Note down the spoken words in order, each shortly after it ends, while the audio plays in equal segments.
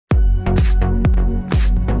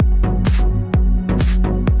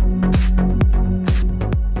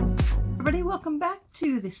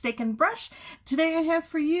the Steak and Brush. Today I have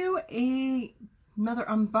for you another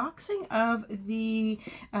unboxing of the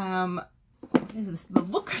the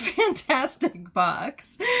Look Fantastic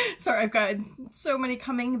box. Sorry, I've got so many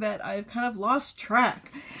coming that I've kind of lost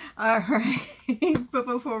track. Alright, but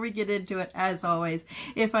before we get into it, as always,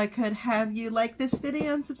 if I could have you like this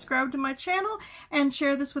video and subscribe to my channel and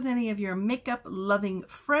share this with any of your makeup loving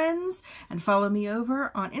friends, and follow me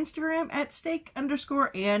over on Instagram at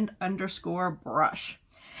steak_and_brush.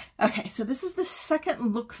 Okay, so this is the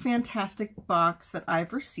second Look Fantastic box that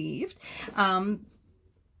I've received.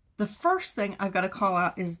 The first thing I've got to call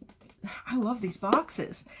out is I love these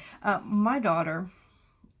boxes. My daughter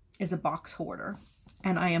is a box hoarder,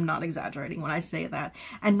 and I am not exaggerating when I say that.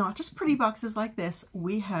 And not just pretty boxes like this.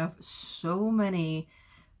 We have so many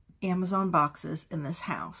Amazon boxes in this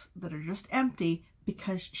house that are just empty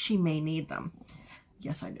because she may need them.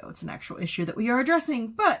 Yes, I know it's an actual issue that we are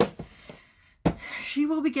addressing, but she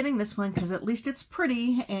will be getting this one because at least it's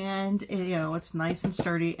pretty and it's nice and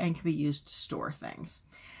sturdy and can be used to store things.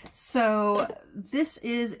 So this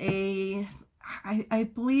is I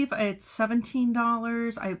believe it's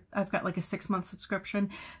 $17. I've got like a 6-month subscription,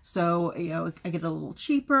 so I get a little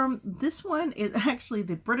cheaper. This one is actually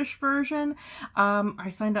the British version. I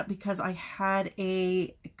signed up because I had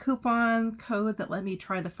a coupon code that let me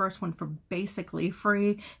try the first one for basically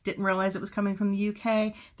free. Didn't realize it was coming from the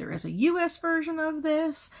UK. There is a US version of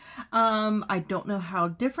this. I don't know how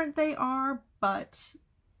different they are, but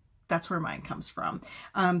that's where mine comes from.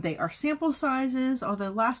 They are sample sizes,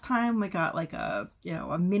 although last time we got like a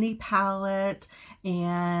mini palette,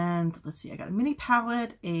 and let's see, I got a mini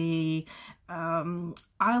palette, a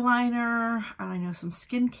eyeliner, and I know some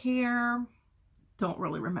skincare. Don't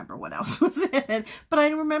really remember what else was in it, but I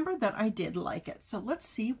remember that I did like it. So let's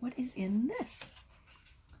see what is in this.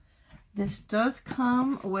 This does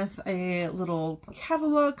come with a little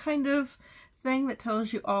catalog kind of thing that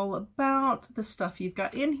tells you all about the stuff you've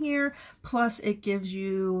got in here, plus it gives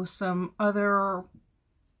you some other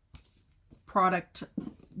product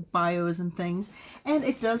bios and things, and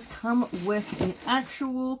it does come with an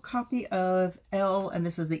actual copy of Elle, and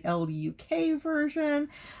this is the Elle UK version,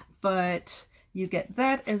 but you get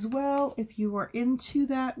that as well if you are into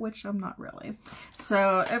that, which I'm not really.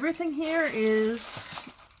 So everything here is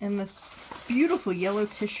in this beautiful yellow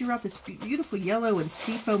tissue wrap, this beautiful yellow and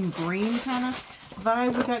seafoam green kind of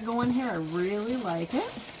vibe we got going here. I really like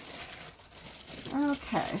it.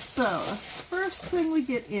 Okay, so the first thing we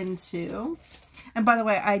get into, and by the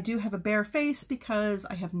way, I do have a bare face because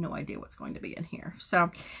I have no idea what's going to be in here. So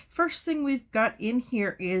first thing we've got in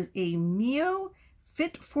here is a Mio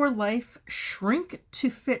Fit for Life Shrink to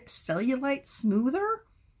Fit Cellulite Smoother.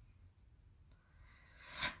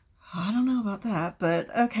 I don't know about that, but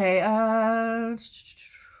okay.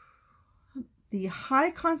 The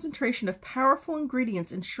high concentration of powerful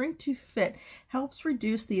ingredients in Shrink to Fit helps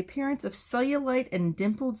reduce the appearance of cellulite and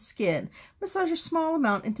dimpled skin. Massage a small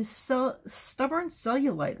amount into stubborn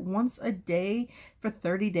cellulite once a day for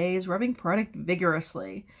 30 days, rubbing product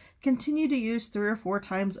vigorously. Continue to use 3 or 4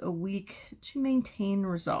 times a week to maintain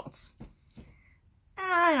results.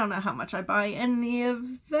 I don't know how much I buy any of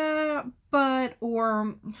that,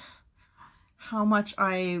 or how much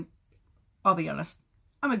I'll be honest,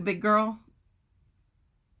 I'm a big girl.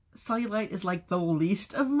 Cellulite is like the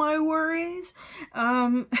least of my worries.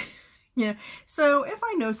 So if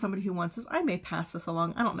I know somebody who wants this, I may pass this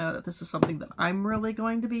along. I don't know that this is something that I'm really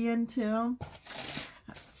going to be into.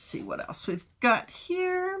 Let's see what else we've got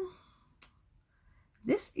here.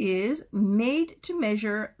 This is Made to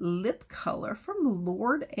Measure Lip Color from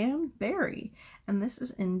Lord and Berry, and this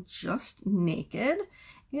is in Just Naked.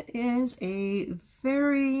 It is a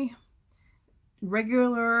very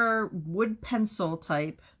regular wood pencil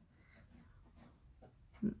type,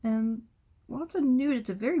 and well, it's a nude. It's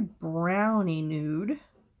a very browny nude.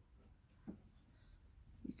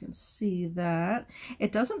 You can see that.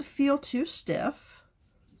 It doesn't feel too stiff,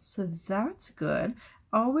 so that's good.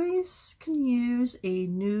 Always can use a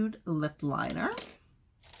nude lip liner.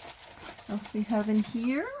 What else we have in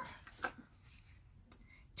here?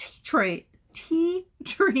 Tea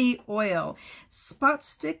tree oil. Spot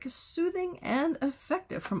stick, soothing and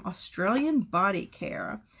effective from Australian Body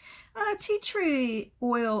Care. Tea tree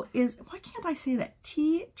oil is, why can't I say that?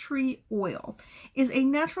 Tea tree oil is a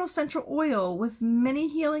natural essential oil with many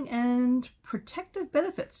healing and protective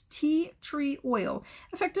benefits. Tea tree oil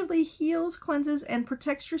effectively heals, cleanses, and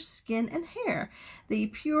protects your skin and hair. The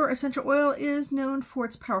pure essential oil is known for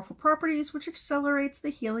its powerful properties, which accelerates the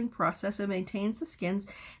healing process and maintains the skin's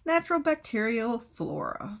natural bacterial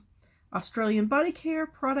flora. Australian body care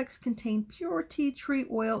products contain pure tea tree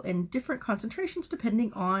oil in different concentrations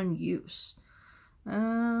depending on use.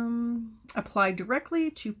 Apply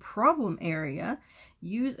directly to problem area.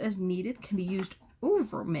 Use as needed. Can be used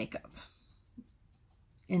over makeup.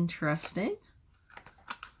 Interesting.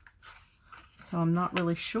 So I'm not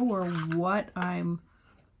really sure what I'm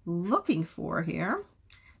looking for here.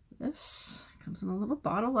 This comes in a little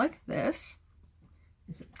bottle like this.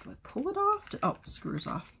 Is it, do I pull it off? Oh, it screws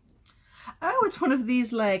off. Oh, it's one of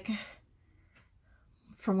these, like,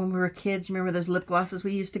 from when we were kids. You remember those lip glosses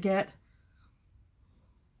we used to get?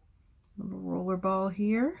 Little roller ball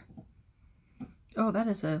here. Oh,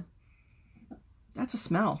 that's a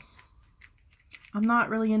smell. I'm not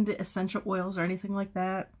really into essential oils or anything like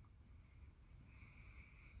that.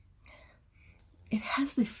 It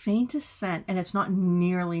has the faintest scent, and it's not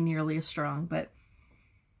nearly as strong, but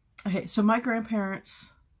okay, so my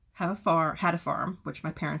grandparents had a farm, which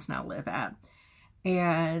my parents now live at.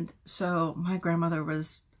 And so my grandmother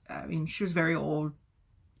was, I mean, she was very old,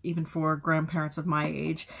 even for grandparents of my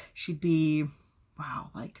age. She'd be,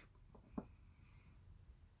 wow, like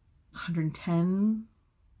 110,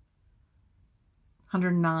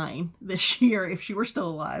 109 this year if she were still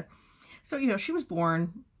alive. So, you know, she was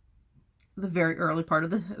born the very early part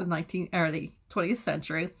of the 20th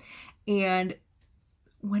century. And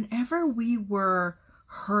whenever we were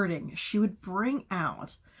hurting, she would bring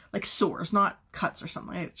out, like sores, not cuts or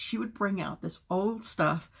something like that, she would bring out this old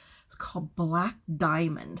stuff. It's called Black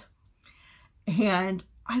Diamond. And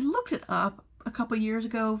I looked it up a couple years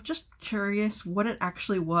ago, just curious what it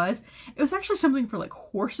actually was. It was actually something for like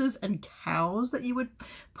horses and cows that you would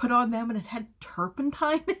put on them, and it had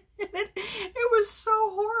turpentine in it. It was so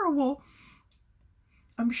horrible.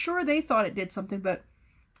 I'm sure they thought it did something, but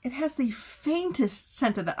it has the faintest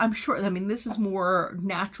scent of that. I'm sure, I mean, this is more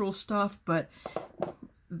natural stuff, but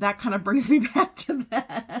that kind of brings me back to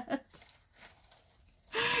that.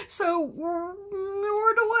 So we're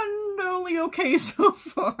doing only okay so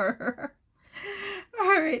far. All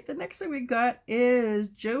right, the next thing we got is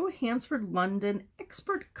Joe Hansford London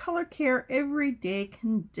Expert Color Care Everyday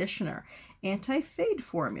Conditioner. Anti-fade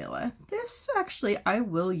formula. This actually I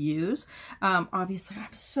will use. Obviously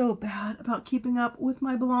I'm so bad about keeping up with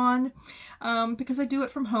my blonde because I do it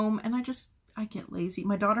from home and I get lazy.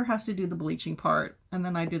 My daughter has to do the bleaching part and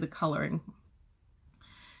then I do the coloring,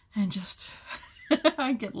 and just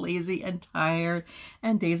I get lazy and tired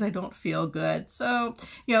and days I don't feel good. So,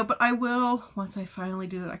 you know, but I will, once I finally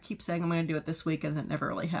do it. I keep saying I'm going to do it this week and it never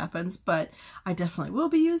really happens, but I definitely will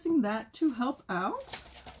be using that to help out.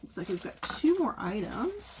 Looks like we've got 2 more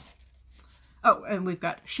items. Oh, and we've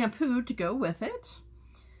got shampoo to go with it.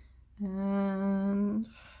 And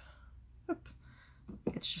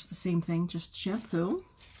it's just the same thing, just shampoo.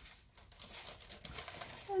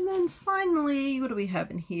 And then finally, what do we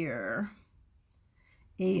have in here?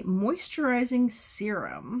 A moisturizing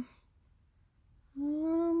serum.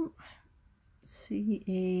 Let's see,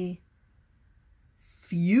 a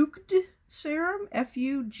Fugged serum,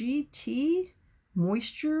 F-U-G-T,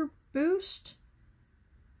 moisture boost.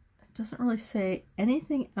 It doesn't really say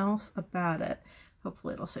anything else about it.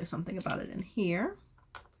 Hopefully it'll say something about it in here.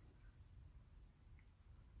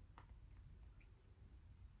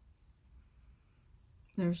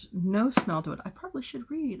 There's no smell to it. I probably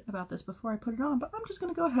should read about this before I put it on, but I'm just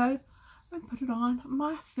going to go ahead and put it on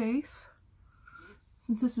my face.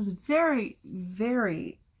 Since this is very,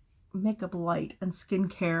 very makeup light and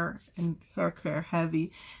skincare and hair care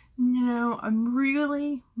heavy, you know, I'm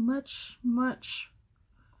really much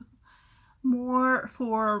more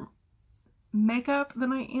for makeup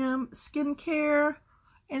than I am skincare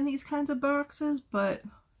in these kinds of boxes, but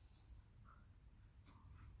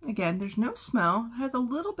again, there's no smell. It has a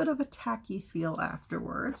little bit of a tacky feel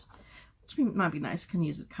afterwards, which might be nice. Can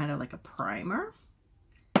use it kind of like a primer.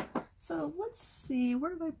 So let's see,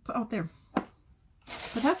 where did I put, oh, there.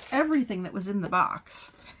 But that's everything that was in the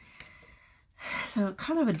box. So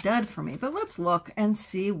kind of a dud for me, but let's look and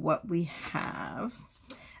see what we have.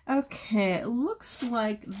 Okay, it looks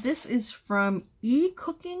like this is from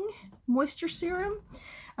E-Cooking Moisture Serum.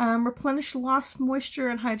 Replenish lost moisture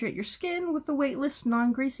and hydrate your skin with the weightless,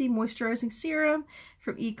 non-greasy moisturizing serum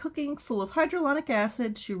from E-Cooking, full of hyaluronic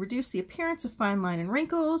acid to reduce the appearance of fine line and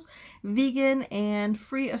wrinkles, vegan and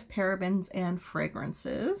free of parabens and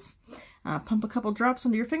fragrances. Pump a couple drops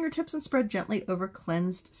under your fingertips and spread gently over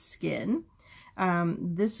cleansed skin.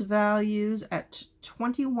 This values at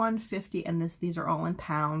 $21.50, and these are all in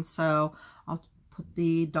pounds, so I'll put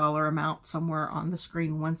the dollar amount somewhere on the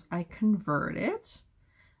screen once I convert it.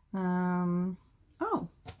 Oh,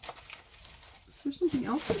 is there something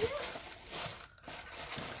else in here?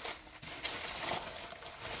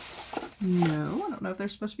 No, I don't know if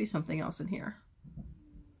there's supposed to be something else in here.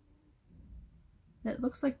 It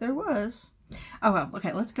looks like there was. Oh well,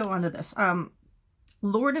 okay, let's go on to this.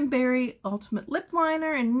 Lord & Berry Ultimate Lip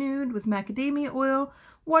Liner in Nude with macadamia oil,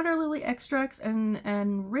 water lily extracts, and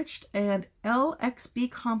enriched and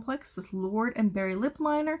LXB complex. This Lord & Berry lip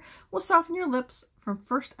liner will soften your lips from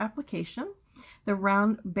first application. The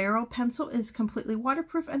round barrel pencil is completely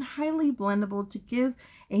waterproof and highly blendable to give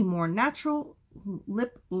a more natural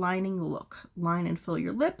lip lining look. Line and fill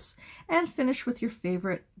your lips and finish with your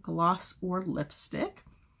favorite gloss or lipstick.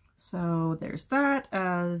 So there's that.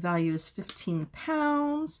 The value is 15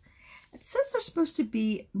 pounds. It says there's supposed to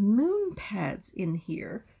be moon pads in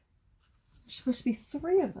here. There's supposed to be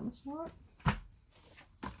 3 of them. It's not.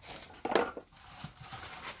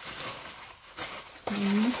 Did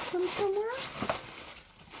I miss them somewhere?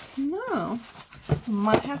 No.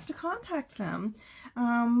 Might have to contact them.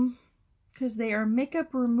 Because they are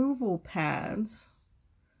makeup removal pads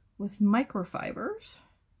with microfibers.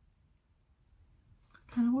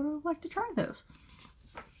 Kind of would have liked to try those.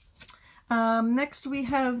 Next we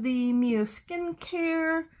have the Mio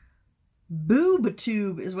Skincare Boob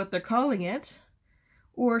Tube is what they're calling it.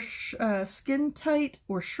 Or Skin Tight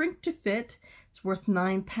or Shrink to Fit. It's worth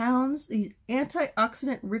 9 pounds. These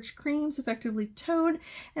antioxidant rich creams effectively tone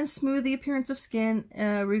and smooth the appearance of skin,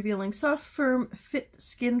 revealing soft, firm, fit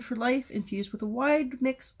skin for life, infused with a wide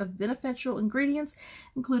mix of beneficial ingredients,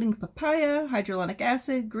 including papaya, hyaluronic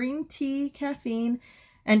acid, green tea, caffeine.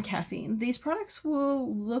 These products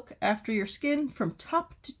will look after your skin from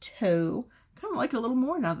top to toe. Kind of like it a little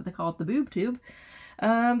more now that they call it the boob tube.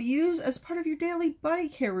 Use as part of your daily body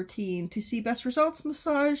care routine. To see best results,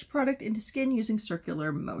 massage product into skin using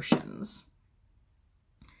circular motions.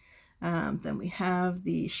 Then we have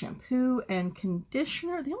the shampoo and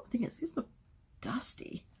conditioner. The only thing is these look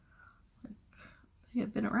dusty. They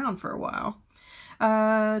have been around for a while.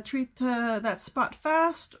 Treat that spot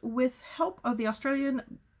fast with help of the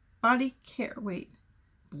Australian body care. Wait,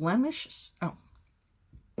 blemish. Oh,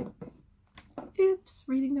 oops,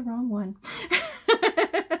 reading the wrong one.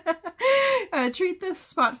 Treat the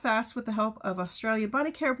spot fast with the help of Australian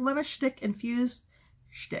body care blemish stick infused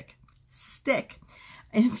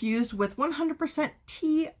with 100%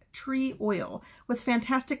 tea tree oil with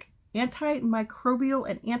fantastic antimicrobial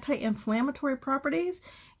and anti-inflammatory properties.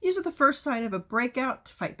 Use at the first sign of a breakout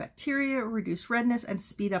to fight bacteria, reduce redness, and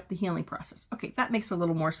speed up the healing process. Okay, that makes a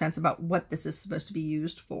little more sense about what this is supposed to be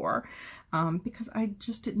used for, because I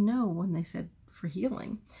just didn't know when they said for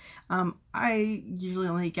healing. I usually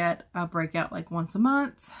only get a breakout like once a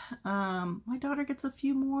month. My daughter gets a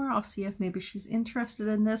few more. I'll see if maybe she's interested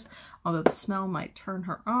in this, although the smell might turn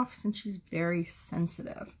her off since she's very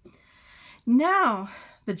sensitive. Now,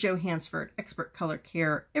 the Jo Hansford Expert Color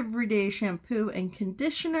Care Everyday Shampoo and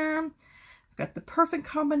Conditioner. I've got the perfect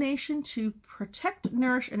combination to protect,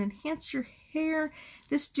 nourish, and enhance your hair.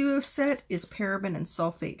 This duo set is paraben and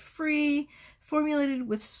sulfate free, formulated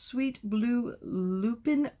with sweet blue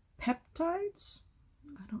lupin peptides.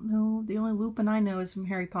 I don't know. The only lupin I know is from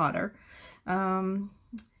Harry Potter.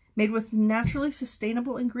 Made with naturally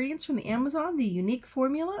sustainable ingredients from the Amazon, the unique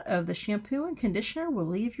formula of the shampoo and conditioner will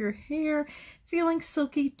leave your hair feeling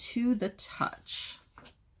silky to the touch.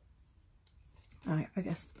 All right, I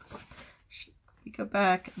guess we go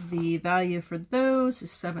back. The value for those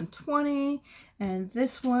is $7.20, and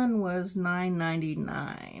this one was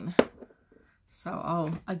 $9.99. So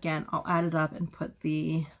I'll add it up and put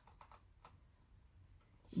the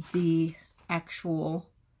actual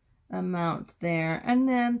amount there. And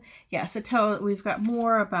then yes, we've got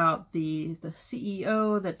more about the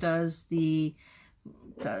CEO that does the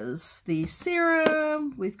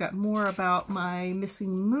serum. We've got more about my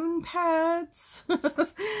missing moon pads.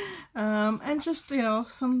 And just,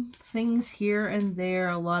 some things here and there,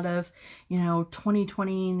 a lot of,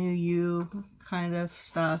 2020 new you kind of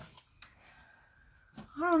stuff.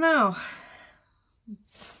 I don't know.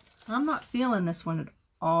 I'm not feeling this one at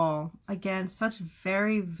all. Again, such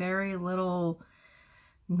very, very little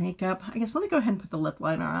makeup. I guess let me go ahead and put the lip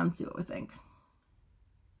liner on and see what we think.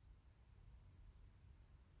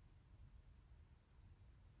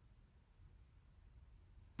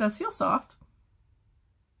 Does feel soft.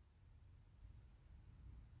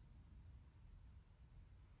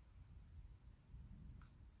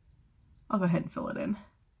 I'll go ahead and fill it in.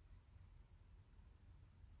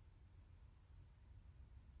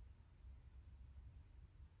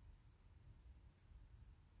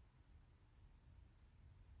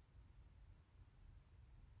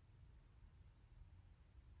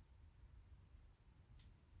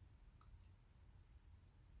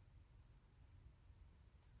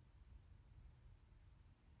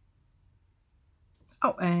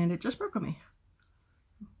 Oh, and it just broke on me.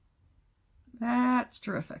 That's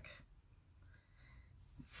terrific.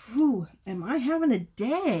 Whew, am I having a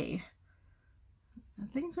day?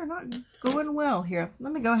 Things are not going well here.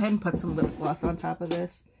 Let me go ahead and put some lip gloss on top of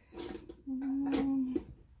this.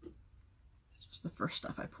 Just the first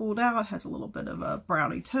stuff I pulled out. It has a little bit of a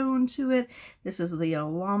brownie tone to it. This is the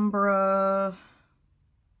Alhambra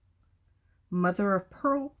Mother of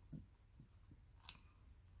Pearl.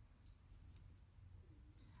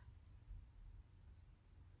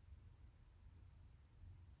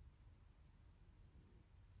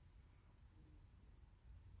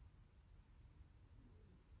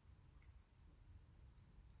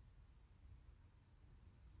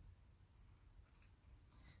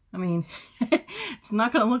 I mean, it's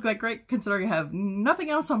not going to look that great considering I have nothing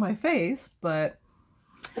else on my face, but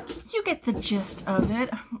you get the gist of it.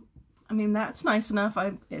 I mean, that's nice enough.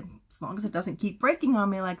 As long as it doesn't keep breaking on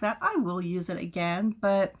me like that, I will use it again.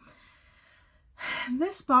 But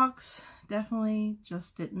this box definitely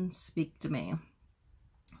just didn't speak to me.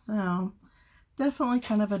 So, definitely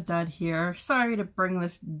kind of a dud here. Sorry to bring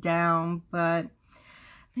this down, but at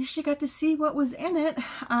least you got to see what was in it.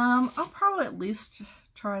 I'll probably at least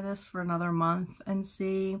try this for another month and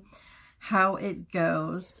see how it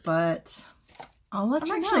goes, but I'll let you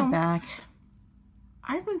know. I'm actually back.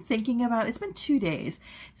 I've been thinking about, it's been 2 days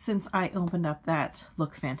since I opened up that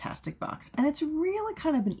Look Fantastic box, and it's really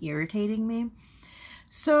kind of been irritating me.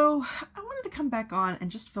 So I wanted to come back on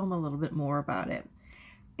and just film a little bit more about it.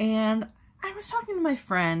 And I was talking to my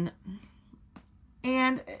friend,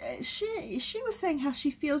 and she was saying how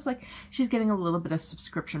she feels like she's getting a little bit of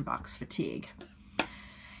subscription box fatigue.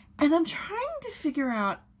 And I'm trying to figure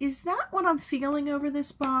out, is that what I'm feeling over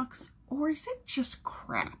this box, or is it just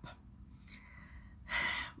crap?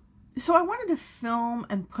 So I wanted to film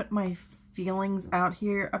and put my feelings out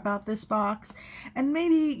here about this box, and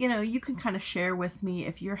maybe, you know, you can kind of share with me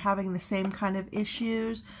if you're having the same kind of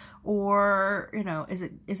issues, or, you know, is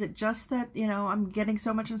it just that, you know, I'm getting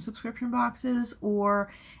so much in subscription boxes,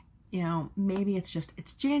 or, you know, maybe it's just,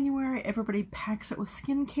 it's January, everybody packs it with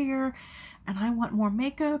skincare, and I want more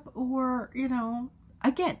makeup, or, you know,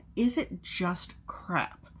 again, is it just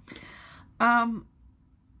crap?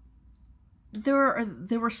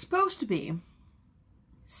 There were supposed to be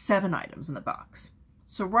 7 items in the box.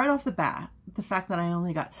 So right off the bat, the fact that I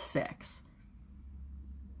only got 6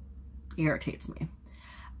 irritates me.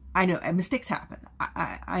 I know, mistakes happen.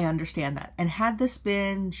 I understand that. And had this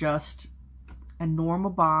been just a normal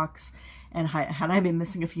box, and had I been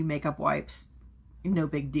missing a few makeup wipes, no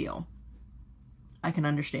big deal. I can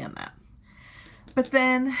understand that. But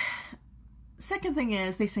then, second thing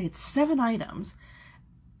is, they say it's 7 items,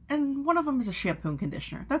 and one of them is a shampoo and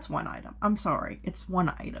conditioner. That's 1 item. I'm sorry. It's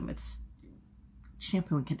 1 item. It's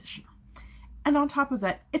shampoo and conditioner. And on top of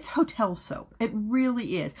that, it's hotel soap. It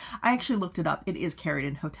really is. I actually looked it up. It is carried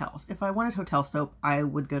in hotels. If I wanted hotel soap, I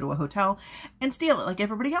would go to a hotel and steal it like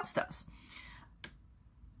everybody else does.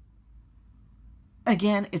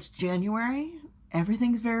 Again, it's January.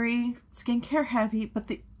 Everything's very skincare heavy, but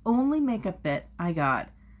the only makeup bit I got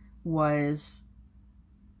was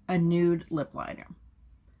a nude lip liner.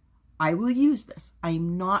 I will use this.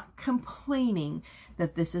 I'm not complaining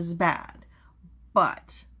that this is bad,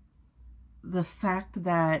 but the fact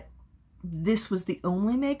that this was the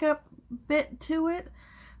only makeup bit to it,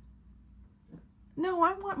 no,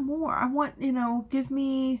 I want more. I want, you know, give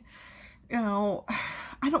me, you know,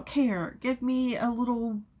 I don't care. Give me a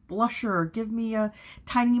little blusher, give me a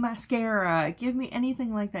tiny mascara, give me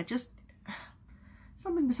anything like that. Just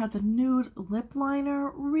something besides a nude lip liner,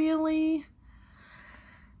 really?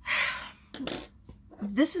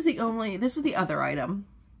 This is the other item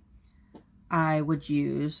I would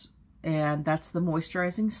use, and that's the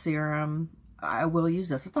moisturizing serum. I will use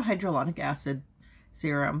this. It's a hyaluronic acid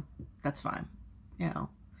serum. That's fine. You know,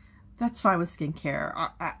 that's fine with skincare.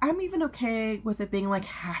 I'm even okay with it being like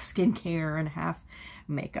half skincare and half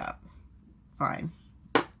makeup. Fine.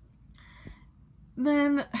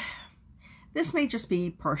 Then, this may just be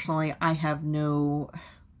personally, I have a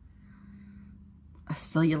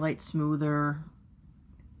cellulite smoother.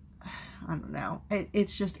 I don't know.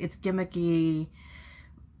 It's gimmicky.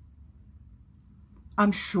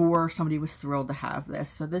 I'm sure somebody was thrilled to have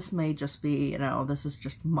this. So this may just be, you know, this is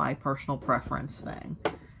just my personal preference thing.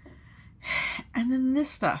 And then this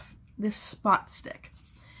stuff, this spot stick.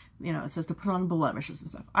 You know, it says to put on blemishes and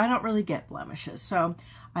stuff. I don't really get blemishes, so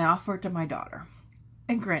I offer it to my daughter.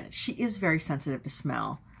 And granted, she is very sensitive to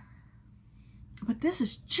smell. But this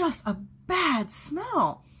is just a bad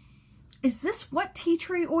smell. Is this what tea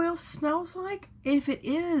tree oil smells like? If it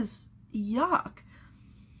is, yuck.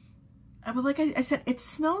 but like I said, it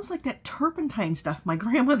smells like that turpentine stuff my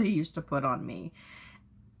grandmother used to put on me.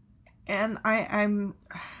 And I'm,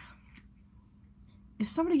 if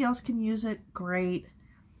somebody else can use it, great.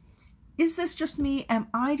 Is this just me? Am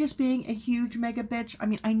I just being a huge mega bitch? I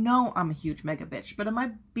mean, I know I'm a huge mega bitch, but am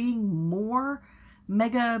I being more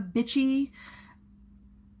mega bitchy?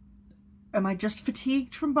 Am I just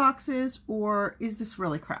fatigued from boxes, or is this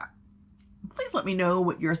really crap? Please let me know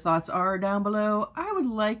what your thoughts are down below. I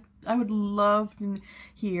would love to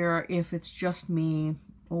hear if it's just me,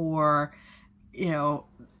 or, you know,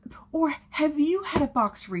 or have you had a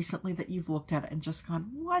box recently that you've looked at it and just gone,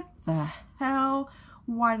 what the hell?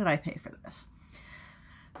 Why did I pay for this?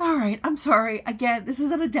 All right, I'm sorry. Again, this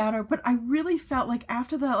isn't a downer, but I really felt like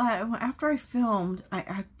after I filmed,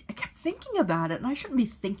 I kept thinking about it, and I shouldn't be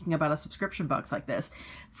thinking about a subscription box like this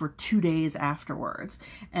for 2 days afterwards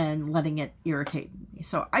and letting it irritate me.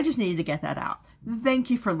 So I just needed to get that out. Thank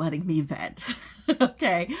you for letting me vent.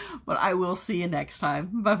 Okay, but I will see you next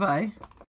time. Bye-bye.